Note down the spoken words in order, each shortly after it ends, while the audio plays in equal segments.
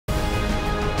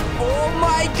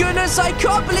my goodness, I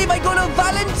can't believe I got a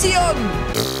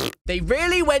Valentium. They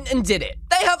really went and did it.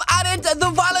 They have added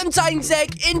the Valentine's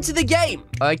egg into the game.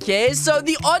 Okay, so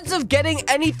the odds of getting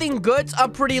anything good are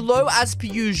pretty low as per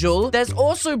usual. There's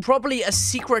also probably a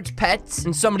secret pet,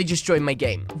 and somebody just joined my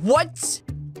game. What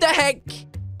the heck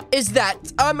is that?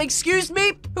 Excuse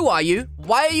me? Who are you?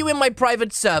 Why are you in my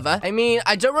private server? I mean,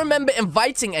 I don't remember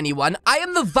inviting anyone. I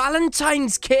am the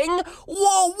Valentine's King?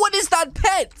 Whoa, what is that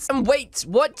pet? And wait,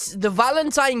 what? The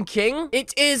Valentine King?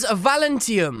 It is a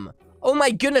VALENTIUM. Oh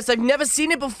my goodness, I've never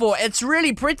seen it before. It's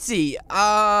really pretty.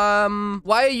 Why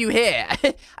are you here?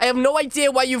 I have no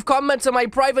idea why you've come to my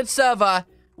private server.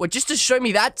 What, just to show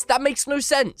me that? That makes no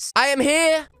sense. I am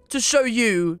here to show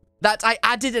you that I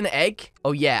added an egg.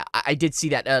 Oh yeah, I did see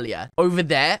that earlier. Over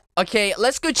there. Okay,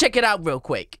 let's go check it out real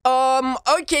quick.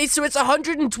 Okay, so it's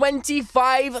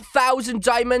 125,000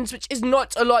 diamonds, which is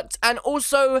not a lot. And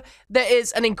also, there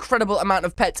is an incredible amount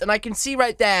of pets. And I can see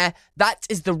right there, that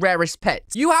is the rarest pet.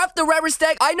 You have the rarest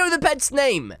egg. I know the pet's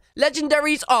name.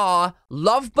 Legendaries are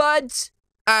Lovebird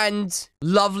and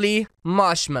Lovely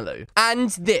Marshmello. And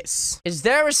this. Is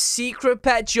there a secret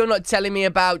pet you're not telling me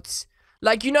about?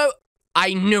 Like, you know,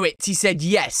 I knew it. He said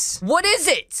yes. What is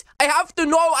it? I have to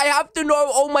know. I have to know.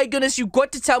 Oh my goodness, you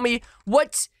got to tell me.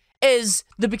 What is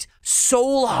the big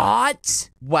soul heart?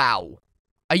 Wow.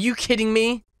 Are you kidding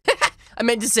me? I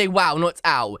meant to say wow, not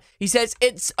ow. He says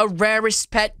it's a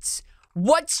rarest pet.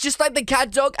 What? Just like the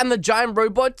cat dog and the giant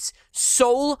robot?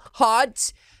 Soul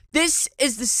heart? This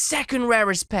is the second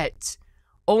rarest pet.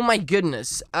 Oh my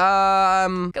goodness. Can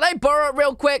I borrow it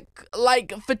real quick?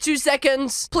 Like, for 2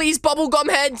 seconds? Please, bubblegum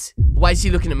head. Why is he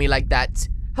looking at me like that?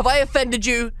 Have I offended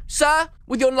you, sir?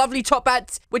 With your lovely top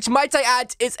hat, which, might I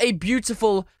add, is a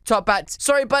beautiful top hat.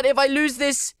 Sorry, but if I lose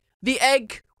this, the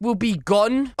egg will be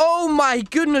gone. Oh my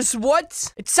goodness,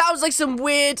 what? It sounds like some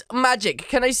weird magic.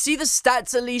 Can I see the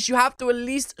stats at least? You have to at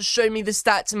least show me the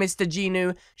stats, Mr.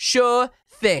 Genu. Sure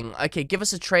thing. Okay, give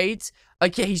us a trade.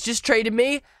 Okay, he's just traded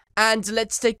me. And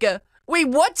let's take a... Wait,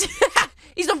 what?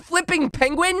 He's a flipping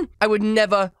penguin? I would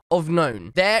never have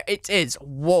known. There it is.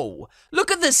 Whoa.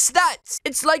 Look at the stats.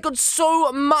 It's like got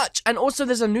so much. And also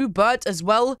there's a new bird as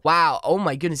well. Wow. Oh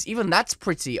my goodness. Even that's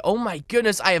pretty. Oh my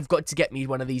goodness. I have got to get me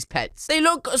one of these pets. They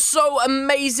look so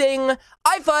amazing.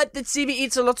 I've heard that CV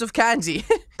eats a lot of candy.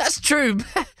 That's true.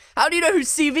 How do you know who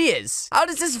CV is? How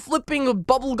does this flipping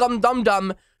bubblegum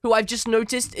dum-dum, who I've just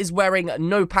noticed is wearing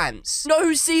no pants, know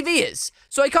who CV is?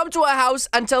 So I come to her house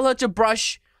and tell her to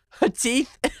brush her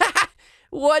teeth.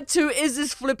 What? Who is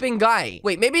this flipping guy?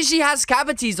 Wait, maybe she has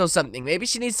cavities or something. Maybe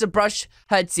she needs to brush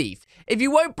her teeth. If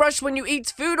you won't brush when you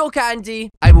eat food or candy,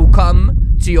 I will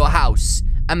come to your house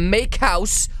and make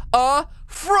house a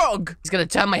frog. He's gonna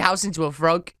turn my house into a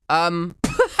frog.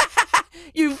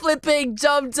 You flipping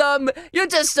dum-dum. You're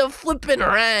just a flipping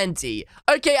randy.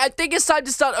 Okay, I think it's time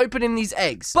to start opening these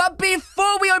eggs. But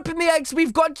before we open the eggs,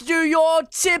 we've got to do your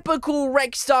typical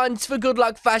Rex dance for good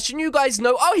luck fashion. You guys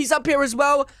know. Oh, he's up here as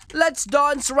well. Let's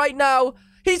dance right now.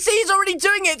 He's already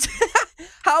doing it.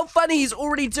 How funny, he's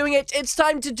already doing it. It's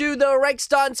time to do the Rex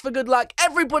dance for good luck.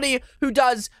 Everybody who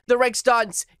does the Rex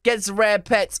dance gets rare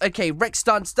pets. Okay, Rex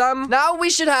dance done. Now we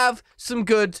should have some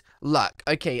good luck.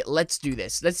 Okay, let's do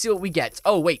this. Let's see what we get.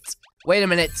 Oh, wait. Wait a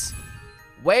minute.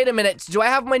 Wait a minute. Do I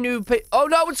have my new Oh,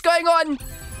 no, what's going on?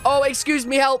 Oh, excuse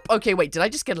me, help. Okay, wait, did I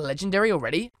just get a legendary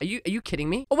already? Are you kidding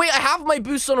me? Oh, wait, I have my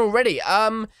boost on already.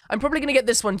 I'm probably gonna get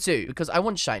this one too, because I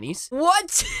want shinies.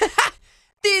 What?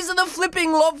 These are the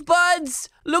flipping lovebirds.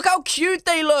 Look how cute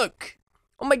they look.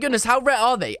 Oh my goodness, how rare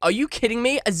are they? Are you kidding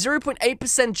me? A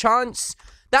 0.8% chance?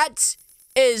 That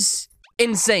is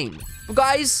insane. But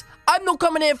guys, I'm not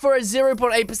coming here for a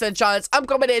 0.8% chance. I'm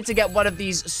coming here to get one of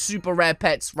these super rare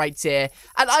pets right here.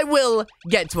 And I will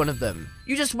get one of them.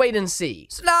 You just wait and see.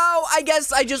 So now, I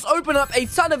guess I just open up a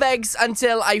ton of eggs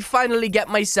until I finally get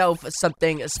myself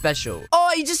something special.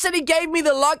 Oh, he just said he gave me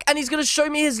the luck and he's going to show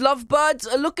me his lovebird.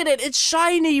 Look at it. It's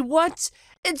shiny. What?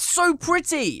 It's so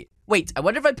pretty. Wait, I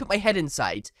wonder if I put my head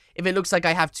inside, if it looks like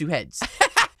I have two heads.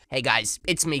 Hey guys,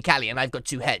 it's me, Callie, and I've got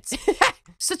two heads.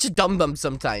 Such a dum-dum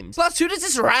sometimes. Plus, who does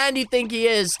this Randy think he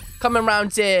is coming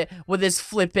around here with his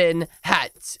flippin'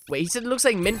 hat? Wait, he said it looks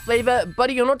like mint flavor.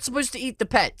 Buddy, you're not supposed to eat the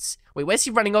pets. Wait, where's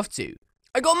he running off to?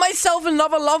 I got myself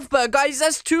another lovebird. Guys,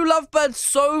 that's 2 lovebirds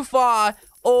so far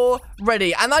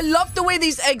already. And I love the way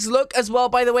these eggs look as well,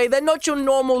 by the way. They're not your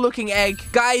normal looking egg.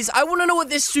 Guys, I want to know what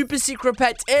this super secret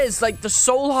pet is. Like the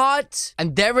soul heart.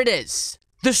 And there it is.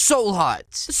 The Soul Heart.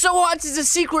 The Soul Heart is a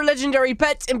secret legendary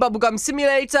pet in Bubblegum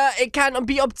Simulator. It can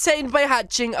be obtained by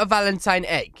hatching a Valentine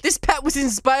egg. This pet was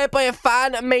inspired by a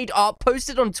fan-made art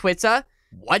posted on Twitter.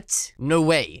 What? No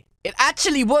way. It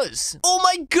actually was. Oh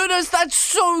my goodness, that's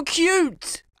so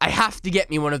cute. I have to get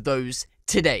me one of those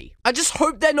today. I just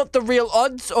hope they're not the real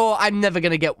odds or I'm never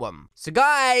gonna get one. So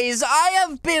guys, I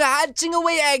have been hatching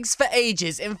away eggs for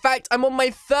ages. In fact, I'm on my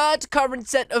 3rd current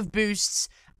set of boosts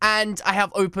and I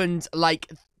have opened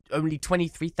like only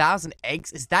 23,000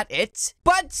 eggs. Is that it?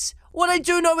 But what I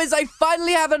do know is I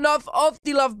finally have enough of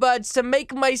the lovebirds to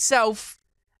make myself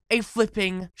a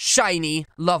flipping shiny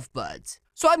lovebird.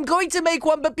 So I'm going to make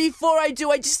one, but before I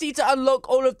do, I just need to unlock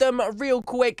all of them real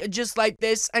quick, just like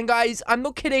this. And guys, I'm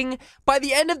not kidding. By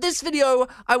the end of this video,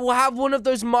 I will have one of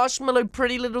those marshmallow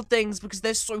pretty little things because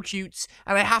they're so cute.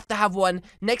 And I have to have one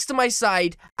next to my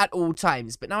side at all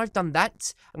times. But now I've done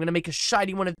that, I'm going to make a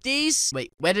shiny one of these.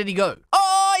 Wait, where did he go?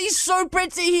 Oh, he's so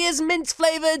pretty. He is mint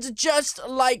flavored, just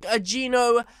like a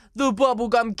Gino, the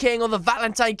Bubblegum King, or the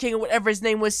Valentine King, or whatever his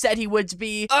name was said he would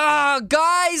be.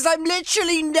 Guys, I'm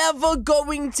literally never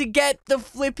going to get the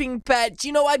flipping pet.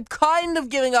 You know, I'm kind of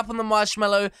giving up on the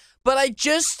marshmallow, but I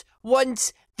just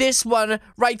want this one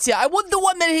right here. I want the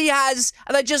one that he has,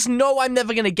 and I just know I'm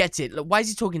never gonna get it. Look, why is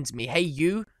he talking to me? Hey,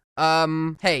 you.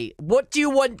 Hey, what do you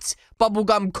want,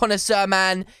 Bubblegum Connoisseur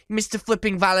Man, Mr.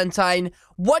 Flipping Valentine?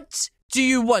 What do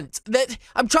you want? That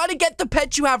I'm trying to get the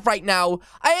pet you have right now.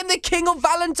 I am the king of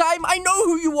Valentine. I know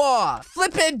who you are.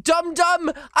 Flippin'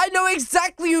 dum-dum. I know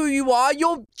exactly who you are.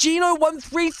 You're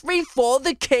Gino1334,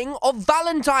 the king of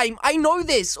Valentine. I know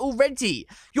this already.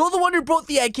 You're the one who brought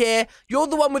the egg here. You're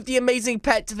the one with the amazing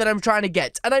pet that I'm trying to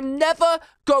get. And I'm never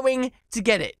going to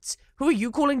get it. Who are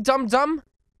you calling dum-dum?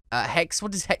 Hex?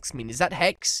 What does Hex mean? Is that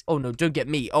Hex? Oh, no, don't get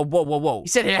me. Oh, whoa, whoa, whoa. He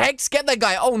said, Hex, get that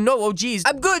guy. Oh, no. Oh, geez.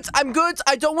 I'm good. I'm good.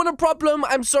 I don't want a problem.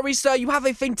 I'm sorry, sir. You have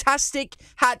a fantastic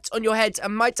hat on your head.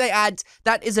 And might I add,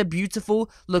 that is a beautiful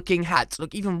looking hat.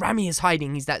 Look, even Rami is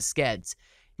hiding. He's that scared.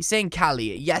 He's saying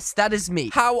Callie. Yes, that is me.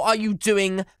 How are you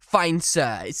doing? Fine,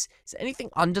 sir. Is there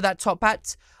anything under that top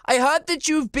hat? I heard that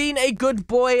you've been a good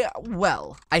boy.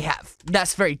 Well, I have.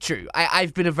 That's very true.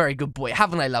 I've been a very good boy,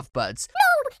 haven't I, lovebirds?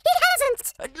 No, he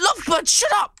hasn't. Lovebird,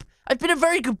 shut up! I've been a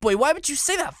very good boy. Why would you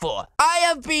say that for? I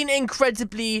have been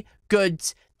incredibly good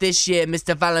this year,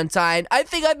 Mr. Valentine. I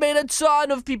think I've made a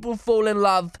ton of people fall in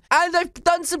love. And I've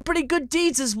done some pretty good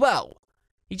deeds as well.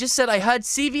 He just said, I heard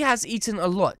CV has eaten a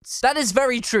lot. That is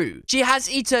very true. She has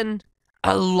eaten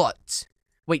a lot.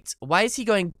 Wait, why is he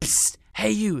going, psst?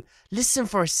 Hey, you, listen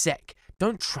for a sec.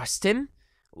 Don't trust him.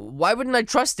 Why wouldn't I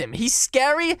trust him? He's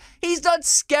scary. He's not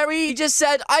scary. He just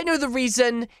said, I know the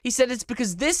reason. He said it's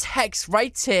because this Hex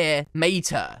right here made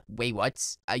her. Wait,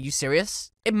 what? Are you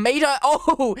serious? It made her,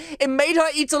 it made her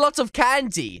eat a lot of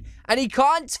candy. And he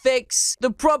can't fix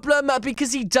the problem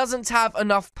because he doesn't have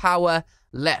enough power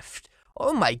left.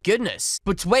 Oh my goodness.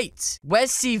 But wait,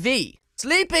 where's CV?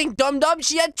 Sleeping, dum-dum.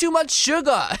 She had too much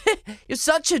sugar. You're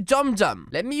such a dum-dum.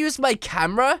 Let me use my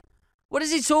camera. What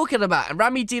is he talking about? And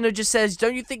Rami Dino just says,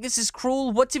 don't you think this is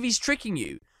cruel? What if he's tricking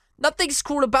you? Nothing's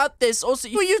cruel about this. Also,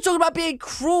 who are you talking about being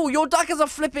cruel? Your duck has a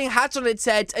flipping hat on its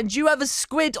head, and you have a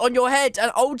squid on your head,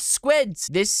 an old squid.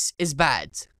 This is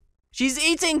bad. She's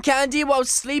eating candy while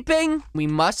sleeping. We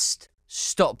must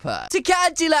stop her. To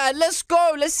Candyland, let's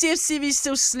go. Let's see if CV's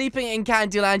still sleeping in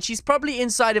Candyland. She's probably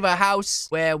inside of her house.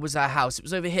 Where was her house? It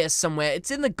was over here somewhere.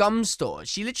 It's in the gum store.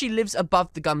 She literally lives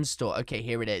above the gum store. Okay,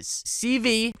 here it is.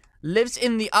 CV lives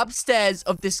in the upstairs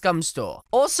of this gum store.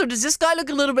 Also, does this guy look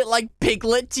a little bit like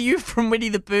Piglet to you from Winnie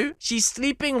the Pooh? She's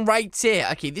sleeping right here.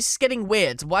 Okay, this is getting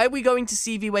weird. Why are we going to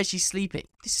CV where she's sleeping?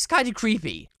 This is kind of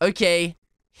creepy. Okay,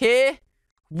 here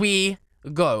we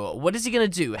go. What is he gonna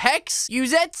do? Hex?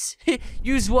 Use it?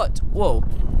 Use what? Whoa.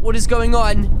 What is going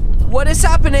on? What is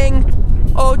happening?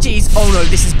 Oh, jeez. Oh, no.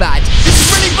 This is bad. This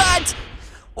is really bad.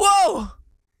 Whoa.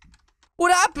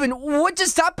 What happened? What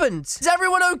just happened? Is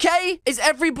everyone okay? Is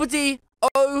everybody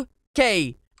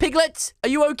okay? Piglet, are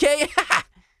you okay?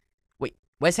 Wait,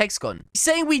 where's Hex gone? He's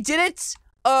saying we did it?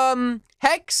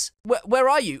 Hex? Where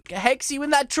are you? Hex, are you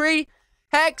in that tree?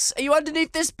 Hex, are you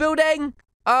underneath this building?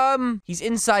 He's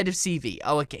inside of CV.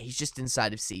 Oh, okay. He's just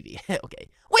inside of CV. Okay.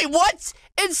 Wait, what?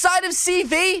 Inside of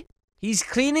CV? He's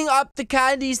cleaning up the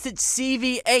candies that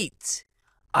CV ate.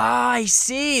 Ah, I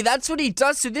see. That's what he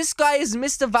does. So this guy is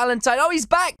Mr. Valentine. Oh, he's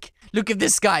back. Look at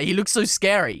this guy. He looks so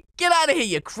scary. Get out of here,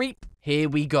 you creep. Here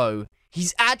we go.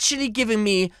 He's actually giving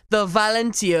me the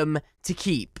Valentium to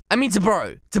keep. I mean, to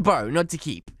borrow. To borrow, not to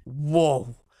keep.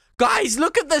 Whoa. Guys,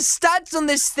 look at the stats on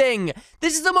this thing.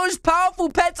 This is the most powerful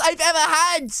pet I've ever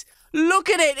had. Look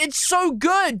at it. It's so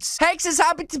good. Hex is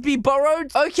happy to be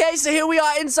borrowed. Okay, so here we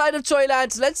are inside of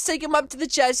Toyland. Let's take him up to the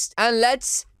chest and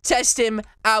let's test him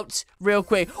out real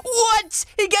quick. What?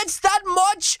 He gets that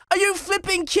much? Are you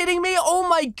flipping kidding me? Oh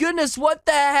my goodness, what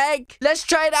the heck? Let's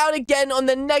try it out again on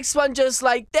the next one, just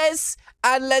like this.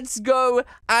 And let's go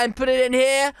and put it in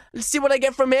here. Let's see what I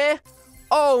get from here.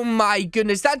 Oh my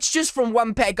goodness, that's just from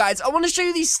one pet, guys. I want to show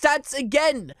you these stats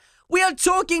again. We are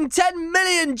talking 10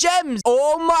 million gems.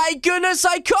 Oh my goodness,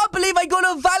 I can't believe I got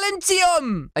a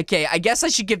VALENTIUM. Okay, I guess I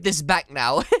should give this back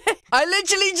now. I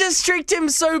literally just tricked him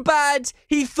so bad.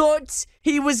 He thought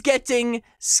he was getting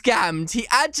scammed. He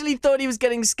actually thought he was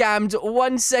getting scammed.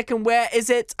 1 second, where is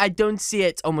it? I don't see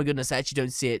it. Oh my goodness, I actually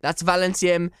don't see it. That's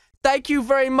VALENTIUM. Thank you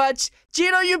very much.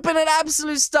 Gino, you've been an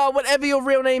absolute star. Whatever your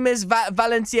real name is,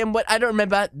 Valentine, I don't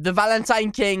remember. The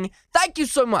Valentine King. Thank you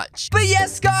so much. But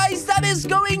yes, guys, that is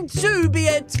going to be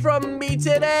it from me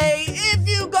today. If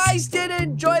you guys did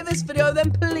enjoy this video,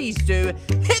 then please do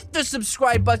hit the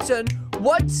subscribe button.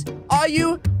 What are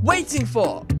you waiting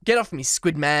for? Get off me,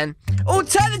 Squid Man.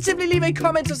 Alternatively, leave a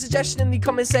comment or suggestion in the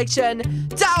comment section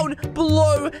down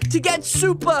below to get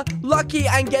super lucky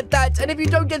and get that. And if you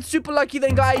don't get super lucky,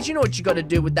 then guys, you know what you gotta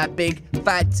do with that big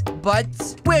fat butt.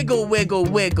 Wiggle, wiggle,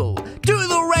 wiggle. Do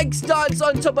the Rex dance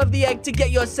on top of the egg to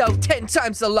get yourself 10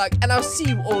 times the luck. And I'll see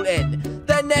you all in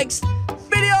the next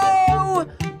video.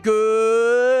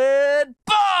 Goodbye.